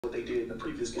what they did in the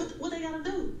previous game. What they gotta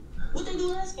do? What they do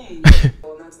last game?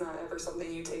 Well, and that's not ever something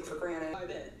you take for granted. I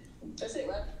bet. That's it,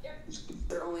 right? Yeah.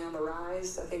 They're only on the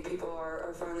rise. I think people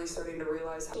are finally starting to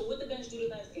realize how So what the bench do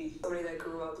the last game? somebody that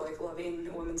grew up like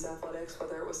loving women's athletics,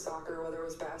 whether it was soccer, whether it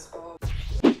was basketball.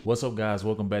 What's up, guys?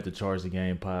 Welcome back to Charge the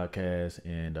Game podcast.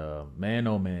 And man,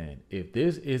 oh man, if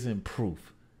this isn't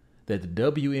proof that the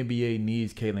WNBA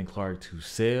needs Caitlin Clark to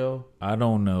sell, I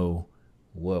don't know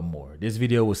what more. This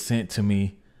video was sent to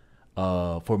me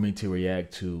for me to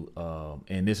react to,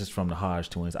 and this is from the Hodge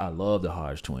twins. I love the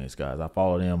Hodge twins, guys. I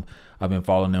follow them. I've been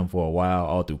following them for a while,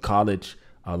 all through college.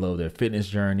 I love their fitness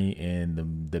journey,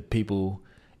 and the people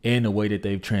and the way that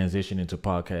they've transitioned into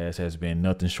podcasts has been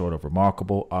nothing short of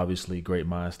remarkable. Obviously, great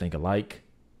minds think alike.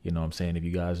 You know what I'm saying? If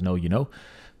you guys know, you know.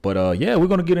 But yeah, we're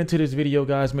going to get into this video,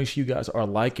 guys. Make sure you guys are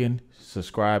liking,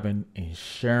 subscribing, and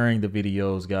sharing the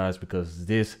videos, guys, because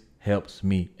this helps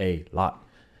me a lot.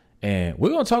 And we're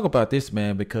going to talk about this,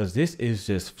 man, because this is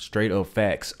just straight up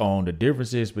facts on the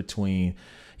differences between,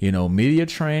 you know, media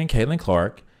trained Caitlin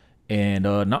Clark and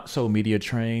not so media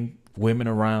trained women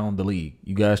around the league.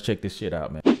 You guys check this shit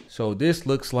out, man. So this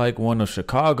looks like one of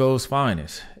Chicago's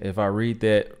finest. If I read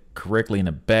that correctly in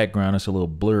the background, it's a little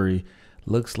blurry.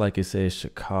 Looks like it says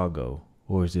Chicago.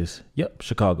 Or is this? Yep,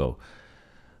 Chicago.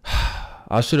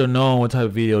 I should have known what type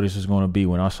of video this was going to be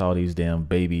when I saw these damn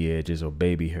baby edges or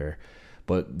baby hair.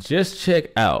 But just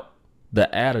check out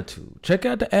the attitude. Check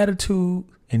out the attitude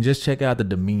and just check out the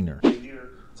demeanor.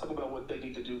 Talk about what they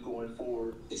need to do going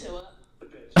forward. You said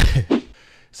what?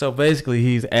 So basically,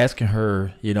 he's asking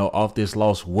her, you know, off this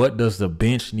loss, what does the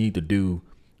bench need to do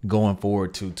going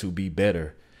forward to be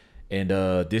better? And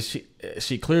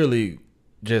she clearly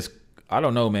just, I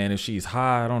don't know, man, if she's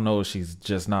high. I don't know if she's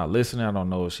just not listening. I don't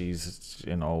know if she's,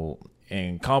 you know,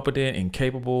 incompetent,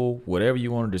 incapable, whatever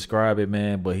you want to describe it,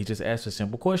 man. But he just asked a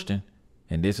simple question,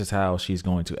 and this is how she's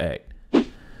going to act. In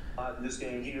this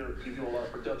game here, give you a lot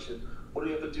of production. What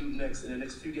do you have to do next in the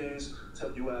next few games to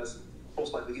help you guys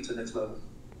most likely get to the next level?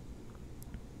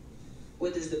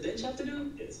 What does the bench have to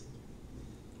do? Yes.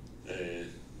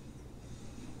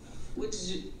 What did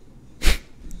you?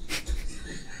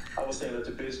 I was saying that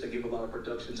the bench can give a lot of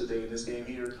production today in this game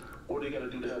here. What do they got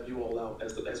to do to help you all out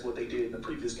as what they did in the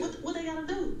previous game? What they gotta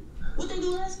do? What they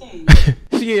do last game?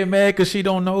 She get mad because she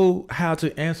don't know how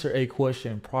to answer a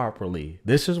question properly.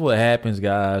 This is what happens,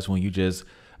 guys, when you just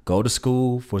go to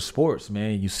school for sports,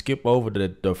 man. You skip over the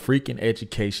freaking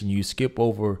education. You skip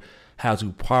over how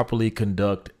to properly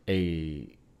conduct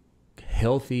a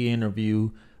healthy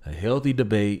interview, a healthy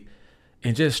debate,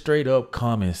 and just straight up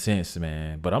common sense,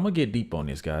 man. But I'm gonna get deep on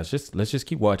this, guys. Let's just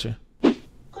keep watching.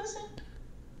 Question?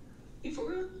 You for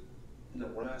real? No,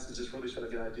 what I'm asking is just really trying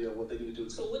to get an idea of what they need to do.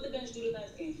 So what the bench do the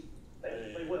last game?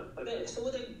 Play well. So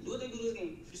what they do this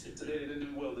game? She said today they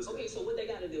didn't do well this Okay, game. so what they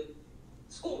gotta do?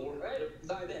 Score, right?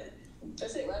 I bet.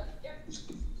 That's it, right? Yeah.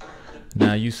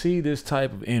 Now you see this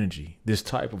type of energy, this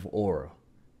type of aura,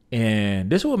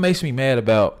 and this is what makes me mad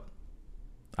about.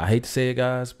 I hate to say it,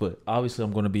 guys, but obviously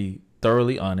I'm gonna be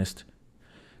thoroughly honest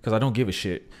because I don't give a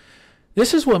shit.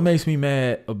 This is what makes me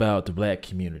mad about the black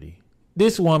community.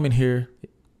 This woman here,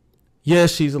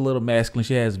 yes, she's a little masculine.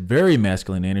 She has very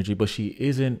masculine energy, but she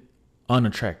isn't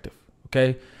unattractive.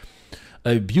 Okay.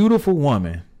 A beautiful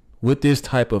woman with this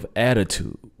type of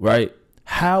attitude, right?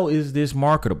 How is this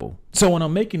marketable? So when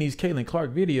I'm making these Caitlin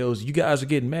Clark videos, you guys are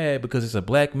getting mad because it's a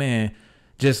black man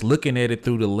just looking at it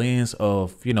through the lens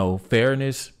of, you know,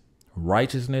 fairness,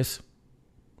 righteousness,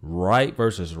 right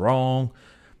versus wrong.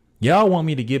 Y'all want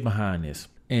me to get behind this.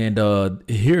 And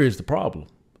here is the problem.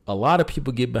 A lot of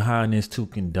people get behind this to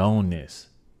condone this.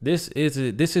 This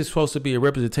is supposed to be a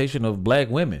representation of black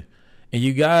women. And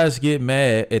you guys get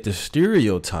mad at the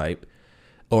stereotype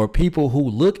or people who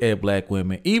look at black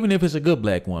women, even if it's a good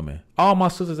black woman. All my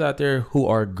sisters out there who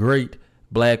are great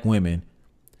black women,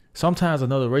 sometimes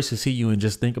another race will see you and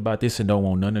just think about this and don't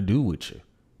want nothing to do with you.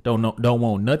 Don't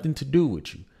want nothing to do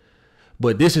with you.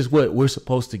 But this is what we're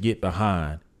supposed to get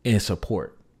behind and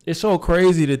support. It's so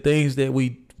crazy the things that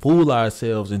we fool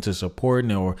ourselves into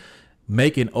supporting or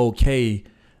making okay,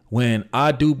 when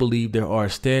I do believe there are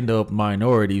stand-up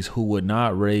minorities who would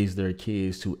not raise their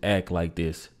kids to act like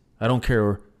this. I don't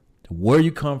care where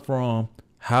you come from,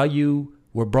 how you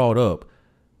were brought up.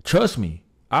 Trust me,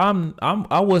 I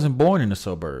wasn't born in the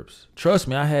suburbs. Trust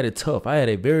me, I had it tough. I had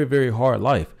a very, very hard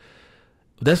life.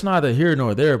 That's neither here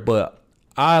nor there, but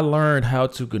I learned how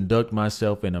to conduct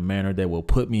myself in a manner that will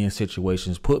put me in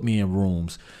situations, put me in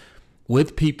rooms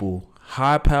with people,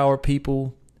 high power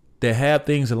people, that have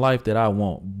things in life that I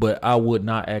want, but I would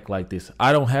not act like this.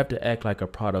 I don't have to act like a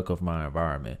product of my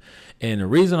environment. And the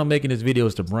reason I'm making this video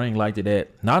is to bring light to that,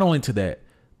 not only to that,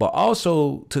 but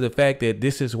also to the fact that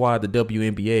this is why the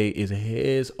WNBA is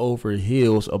heads over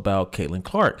heels about Caitlin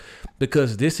Clark,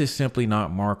 because this is simply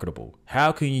not marketable.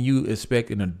 How can you expect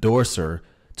an endorser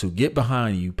to get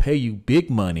behind you, pay you big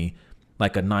money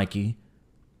like a Nike,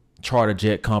 charter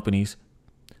jet companies?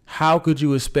 How could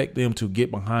you expect them to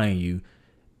get behind you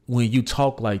when you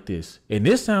talk like this? And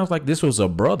this sounds like this was a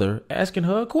brother asking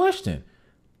her a question.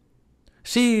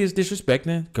 She is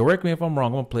disrespecting. Correct me if I'm wrong.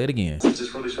 I'm gonna play it again.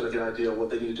 Just really trying to get an idea of what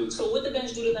they need to do. So what the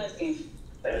bench do the last game?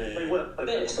 Play what?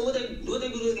 Bench. So what they do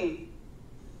this game?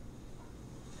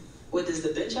 What does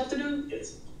the bench have to do?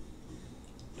 Yes.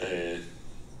 Man.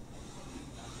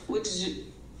 What did you?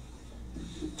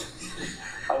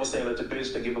 I was saying that the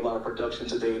bench can give a lot of production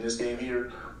today in this game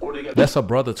here, or they got. That's her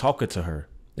brother talking to her.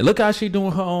 And look how she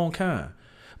doing her own kind.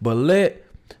 But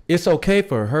it's okay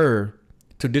for her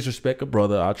to disrespect a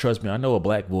brother. Trust me, I know a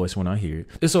black voice when I hear it.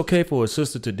 It's okay for a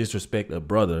sister to disrespect a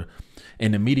brother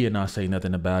and the media not say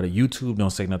nothing about it. YouTube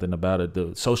don't say nothing about it.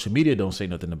 The social media don't say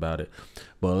nothing about it.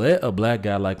 But let a black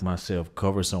guy like myself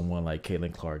cover someone like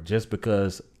Caitlin Clark just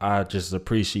because I just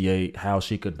appreciate how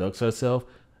she conducts herself,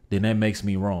 then that makes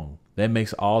me wrong. That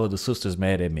makes all of the sisters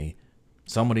mad at me.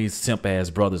 Some of these simp ass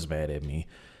brothers mad at me.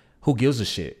 Who gives a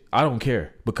shit? I don't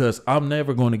care, because I'm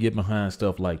never going to get behind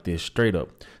stuff like this, straight up.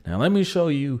 Now, let me show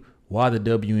you why the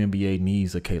WNBA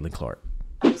needs a Caitlin Clark.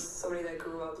 I was somebody that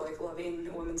grew up like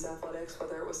loving women's athletics,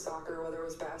 whether it was soccer, whether it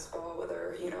was basketball,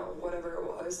 whether, you know, whatever it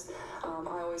was.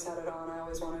 I always had it on. I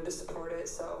always wanted to support it.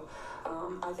 So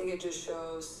I think it just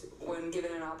shows when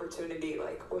given an opportunity,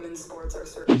 like women's sports are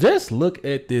certain. Just look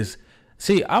at this.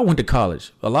 See, I went to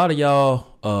college. A lot of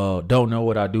y'all don't know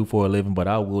what I do for a living, but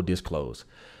I will disclose.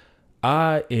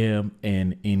 I am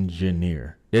an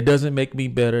engineer. That doesn't make me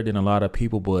better than a lot of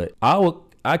people, but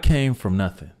I came from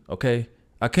nothing, okay?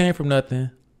 I came from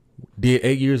nothing, did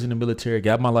 8 years in the military,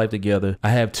 got my life together. I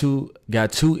have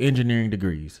got two engineering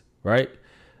degrees, right?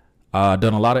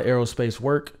 Done a lot of aerospace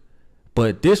work,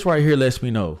 but this right here lets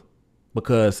me know,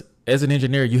 because as an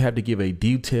engineer, you have to give a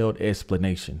detailed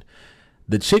explanation.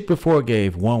 The chick before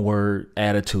gave one word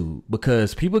attitude,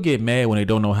 because people get mad when they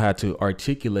don't know how to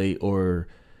articulate or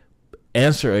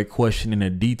answer a question in a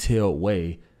detailed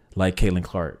way like Caitlin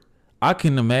Clark. I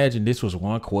can imagine this was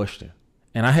one question,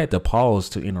 and I had to pause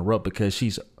to interrupt because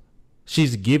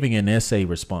she's giving an essay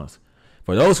response.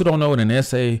 For those who don't know what an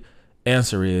essay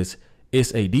answer is,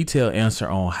 it's a detailed answer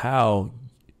on how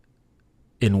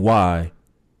and why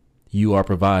you are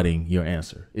providing your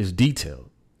answer. It's detailed.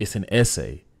 It's an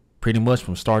essay, pretty much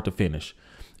from start to finish.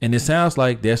 And it sounds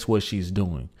like that's what she's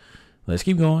doing. Let's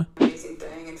keep going. Amazing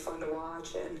thing and fun to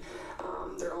watch, and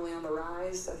they're only on the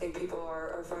rise. I think people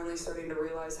are finally starting to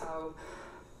realize how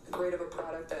great of a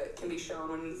product that can be shown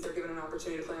when they're given an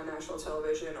opportunity to play on national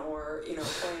television, or, you know,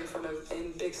 play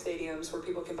in big stadiums where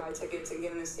people can buy tickets and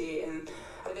get in a seat. And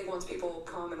I think once people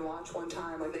come and watch one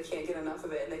time, like, they can't get enough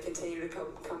of it, and they continue to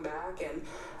come back. And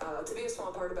to be a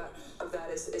small part of that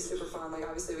is super fun. Like,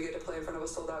 obviously we get to play in front of a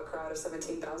sold out crowd of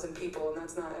 17,000 people, and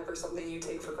that's not ever something you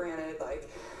take for granted. Like,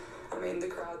 I mean, the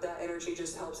crowd, that energy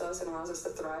just helps us and allows us to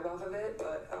thrive off of it.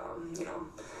 But, you know,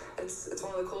 it's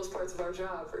one of the coolest parts of our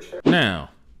job, for sure. Now,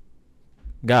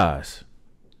 guys,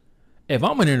 if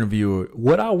I'm an interviewer,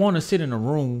 would I want to sit in a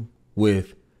room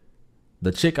with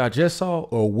the chick I just saw,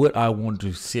 or would I want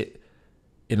to sit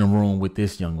in a room with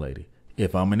this young lady?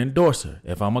 If I'm an endorser,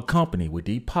 if I'm a company with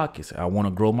deep pockets, I want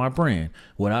to grow my brand,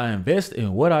 would I invest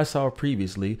in what I saw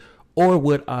previously, or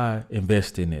would I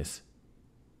invest in this?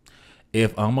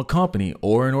 If I'm a company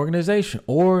or an organization,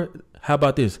 or how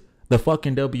about this, the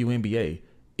fucking WNBA,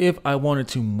 if I wanted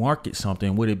to market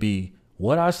something, would it be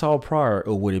what I saw prior,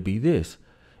 or would it be this?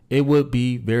 It would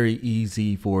be very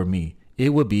easy for me. It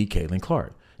would be Caitlin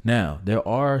Clark. Now, there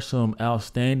are some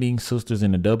outstanding sisters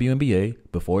in the WNBA.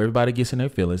 Before everybody gets in their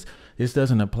feelings, this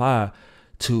doesn't apply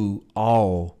to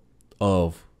all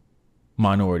of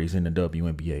minorities in the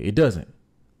WNBA. It doesn't.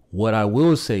 What I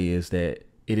will say is that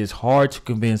it is hard to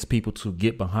convince people to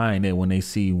get behind it when they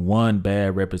see one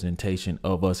bad representation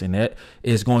of us, and that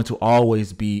is going to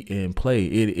always be in play.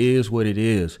 It is what it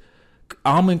is.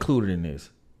 I'm included in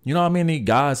this. You know how many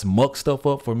guys muck stuff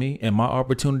up for me and my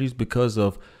opportunities because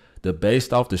of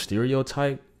based off the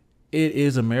stereotype? It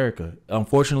is America.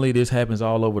 Unfortunately, this happens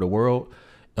all over the world,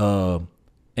 and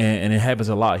it happens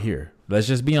a lot here. Let's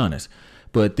just be honest.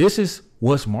 But this is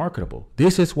what's marketable.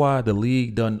 This is why the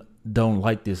league don't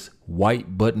like this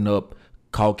white button-up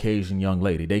Caucasian young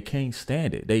lady. They can't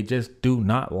stand it. They just do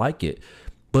not like it.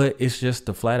 But it's just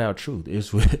the flat out truth.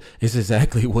 It's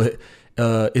exactly what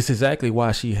it's exactly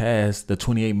why she has the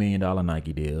 $28 million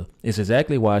Nike deal. It's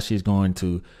exactly why she's going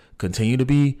to continue to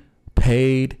be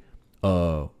paid,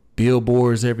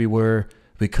 billboards everywhere,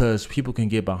 because people can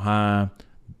get behind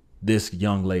this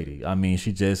young lady. I mean,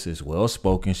 she just is well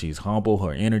spoken. She's humble.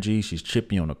 Her energy. She's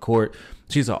chippy on the court.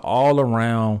 She's an all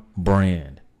around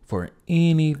brand for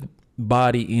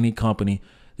anybody, any company.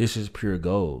 This is pure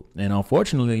gold. And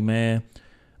unfortunately, man,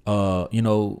 you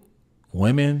know,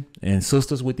 women and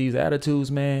sisters with these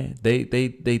attitudes, man, they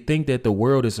think that the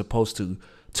world is supposed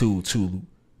to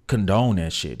condone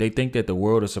that shit. They think that the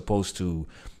world is supposed to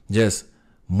just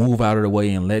move out of the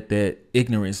way and let that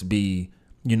ignorance be,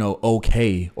 you know,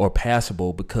 okay or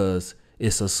passable because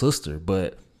it's a sister.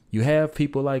 But you have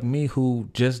people like me who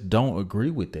just don't agree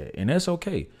with that, and that's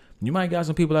okay. You might got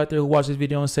some people out there who watch this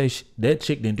video and say that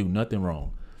chick didn't do nothing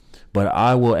wrong. But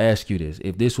I will ask you this: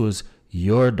 if this was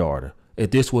your daughter,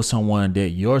 if this was someone that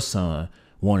your son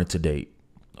wanted to date,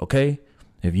 okay?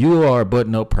 If you are a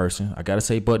button-up person, I gotta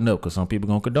say button-up because some people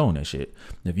gonna condone that shit.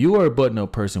 If you are a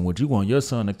button-up person, would you want your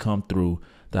son to come through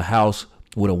the house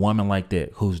with a woman like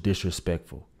that who's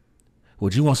disrespectful?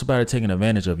 Would you want somebody taking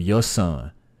advantage of your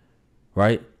son,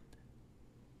 right,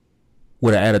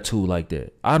 with an attitude like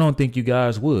that? I don't think you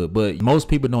guys would, but most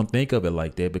people don't think of it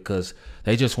like that because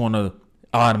they just want to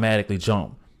automatically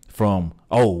jump from,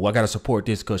 oh, I got to support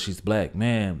this because she's black.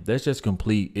 Man, that's just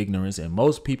complete ignorance. And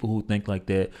most people who think like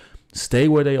that stay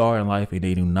where they are in life and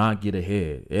they do not get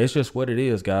ahead. It's just what it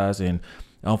is, guys. And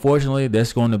unfortunately,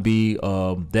 that's going to be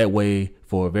that way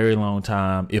for a very long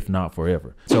time, if not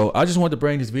forever. So I just wanted to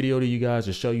bring this video to you guys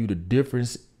to show you the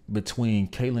difference between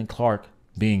Caitlin Clark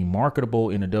being marketable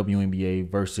in the WNBA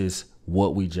versus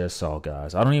what we just saw,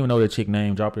 guys. I don't even know the chick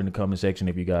name. Drop it in the comment section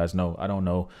if you guys know. I don't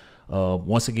know.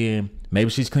 Once again, maybe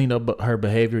she's cleaned up her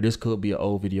behavior. This could be an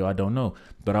old video. I don't know.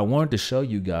 But I wanted to show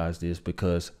you guys this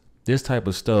because this type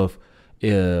of stuff,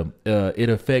 it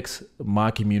affects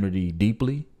my community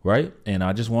deeply, right? And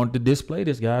I just wanted to display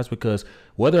this, guys, because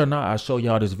whether or not I show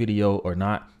y'all this video or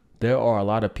not, there are a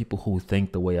lot of people who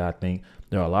think the way I think.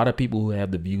 There are a lot of people who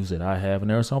have the views that I have, and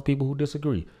there are some people who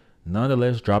disagree.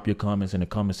 Nonetheless, drop your comments in the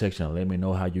comment section and let me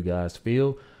know how you guys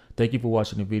feel. Thank you for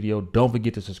watching the video. Don't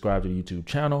forget to subscribe to the YouTube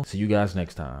channel. See you guys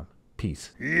next time.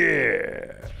 Peace.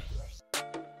 Yeah.